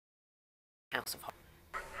House of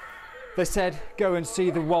Horror. They said, go and see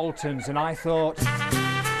the Waltons, and I thought,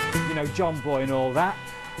 you know, John Boy and all that,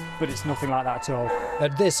 but it's nothing like that at all.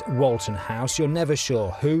 At this Walton house, you're never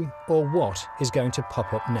sure who or what is going to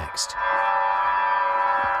pop up next.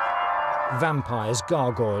 Vampires,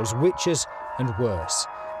 gargoyles, witches and worse.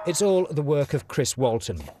 It's all the work of Chris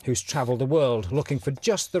Walton, who's travelled the world looking for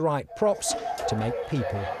just the right props to make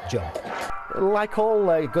people jump. Like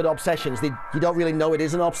all good obsessions, you don't really know it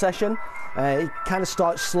is an obsession. It kind of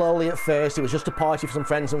starts slowly at first. It was just a party for some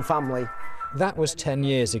friends and family. That was 10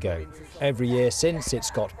 years ago. Every year since, it's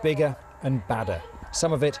got bigger and badder.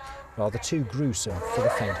 Some of it rather too gruesome for the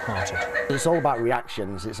faint-hearted. It's all about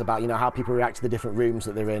reactions. It's about, you know, how people react to the different rooms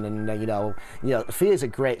that they're in, and you know, fear is a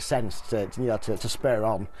great sense to spur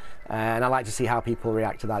on, and I like to see how people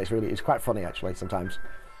react to that. It's quite funny actually sometimes.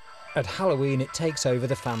 At Halloween, it takes over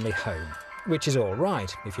the family home, which is all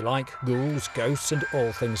right if you like ghouls, ghosts and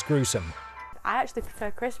all things gruesome. I actually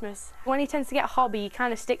prefer Christmas. When he tends to get a hobby, he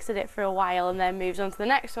kind of sticks at it for a while and then moves on to the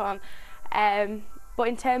next one. But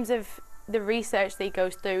in terms of the research that he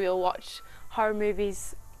goes through, he'll watch horror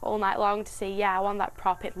movies all night long to see, yeah, I want that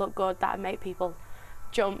prop, it looked good, that'd make people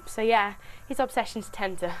jump. So yeah, his obsessions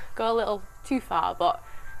tend to go a little too far, but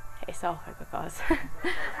it's all for a good cause.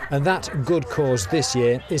 And that good cause this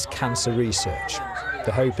year is cancer research.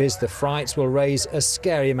 The hope is the Frights will raise a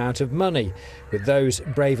scary amount of money, with those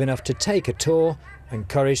brave enough to take a tour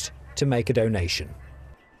encouraged to make a donation.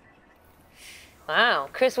 Wow,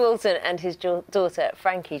 Chris Walton and his daughter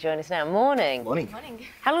Frankie join us now. Morning. Morning. Morning.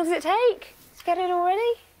 How long does it take to get it all ready?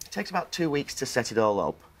 It takes about 2 weeks to set it all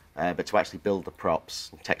up, but to actually build the props,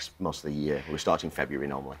 it takes most of the year. We're starting February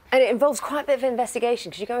normally. And it involves quite a bit of investigation,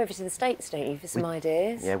 because you go over to the States, don't you, for some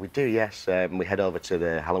ideas? Yeah, we do, yes. We head over to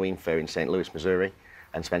the Halloween fair in St. Louis, Missouri,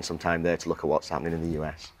 and spend some time there to look at what's happening in the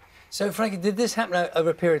US. So, Frankie, did this happen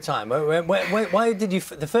over a period of time? Why did you...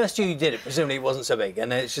 The first year you did it, presumably it wasn't so big, and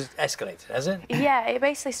then it's just escalated, has it? Yeah, it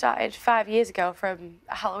basically started 5 years ago from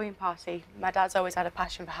a Halloween party. My dad's always had a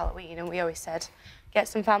passion for Halloween, and we always said, get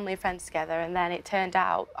some family and friends together, and then it turned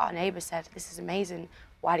out, our neighbour said, this is amazing,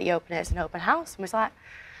 why don't you open it as an open house? And we was like,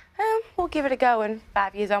 we'll give it a go, and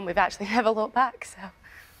 5 years on, we've actually never looked back, so...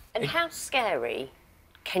 And how scary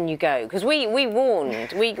can you go? Because we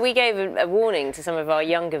warned, we gave a warning to some of our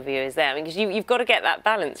younger viewers there, because you've got to get that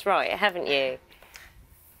balance right, haven't you?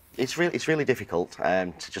 It's really difficult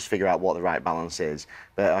to just figure out what the right balance is,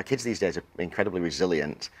 but our kids these days are incredibly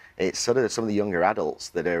resilient. It's sort of some of the younger adults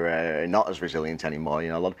that are not as resilient anymore. You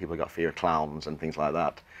know, a lot of people have got fear of clowns and things like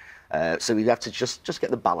that. So we have to just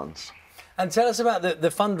get the balance. And tell us about the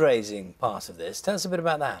fundraising part of this. Tell us a bit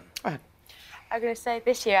about that. I'm going to say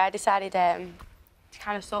this year I decided to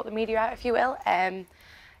kind of sort the media out, if you will.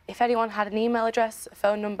 If anyone had an email address, a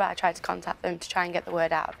phone number, I tried to contact them to try and get the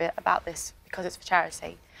word out about this, because it's for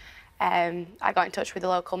charity. I got in touch with the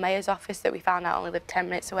local mayor's office that we found out only lived 10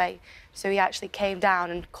 minutes away. So he actually came down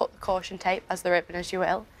and cut the caution tape, as the ribbon, as you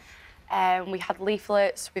will. We had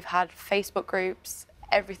leaflets, we've had Facebook groups,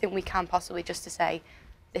 everything we can possibly just to say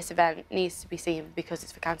this event needs to be seen because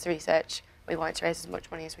it's for cancer research. We want to raise as much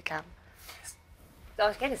money as we can. I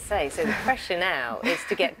was going to say, so the pressure now is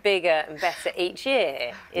to get bigger and better each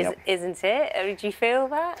year, isn't it? Do you feel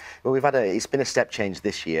that? Well, it's been a step change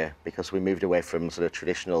this year, because we moved away from sort of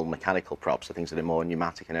traditional mechanical props to things that are more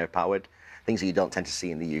pneumatic and air-powered, things that you don't tend to see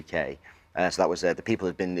in the UK. So that was the people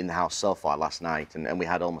had been in the house so far last night, and we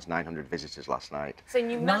had almost 900 visitors last night. So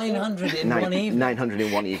 900 in one evening? 900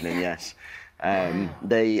 in one evening, yes.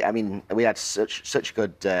 I mean, we had such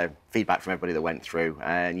good feedback from everybody that went through,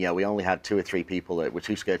 and yeah, we only had 2 or 3 people that were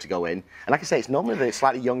too scared to go in. And like I say, it's normally the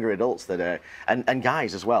slightly younger adults that are, and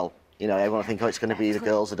guys as well. You know, everyone think, oh, it's going to be the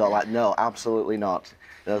girls that don't like. No, absolutely not.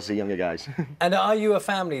 Those are younger guys. And are you a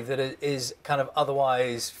family that is kind of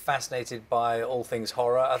otherwise fascinated by all things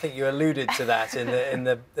horror? I think you alluded to that in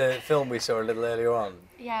the film we saw a little earlier on.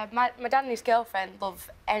 Yeah, my dad and his girlfriend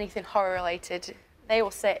love anything horror related. They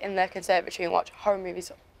will sit in their conservatory and watch horror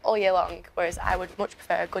movies all year long, whereas I would much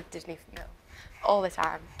prefer a good Disney film all the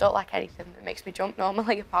time. Don't like anything that makes me jump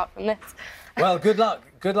normally, apart from this. Well, good luck.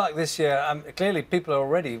 Good luck this year. Clearly, people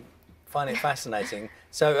already find it fascinating.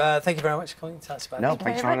 So, thank you very much for coming to tell us about it. No,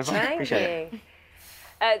 thanks for having us on. Appreciate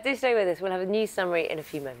it. Do stay with us. We'll have a news summary in a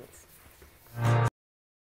few moments.